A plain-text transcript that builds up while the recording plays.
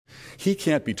He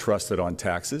can't be trusted on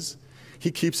taxes.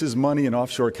 He keeps his money in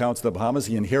offshore accounts in the Bahamas.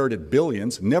 He inherited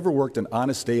billions, never worked an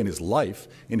honest day in his life,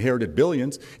 inherited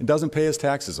billions, and doesn't pay his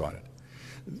taxes on it.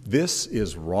 This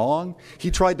is wrong.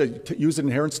 He tried to use an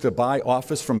inheritance to buy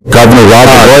office from Governor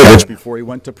RoD before he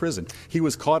went to prison. He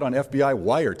was caught on FBI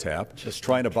wiretap just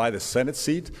trying to buy the Senate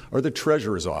seat or the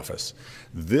Treasurer's office.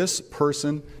 This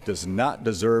person does not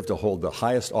deserve to hold the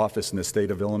highest office in the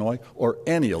state of Illinois or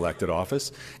any elected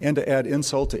office. And to add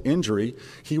insult to injury,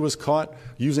 he was caught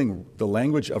using the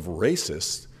language of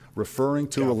racist, referring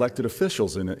to elected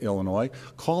officials in Illinois,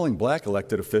 calling black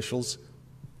elected officials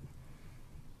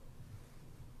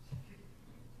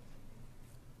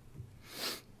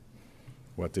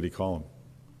what did he call him?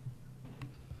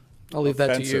 I'll leave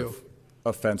that to you.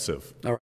 Offensive. All right.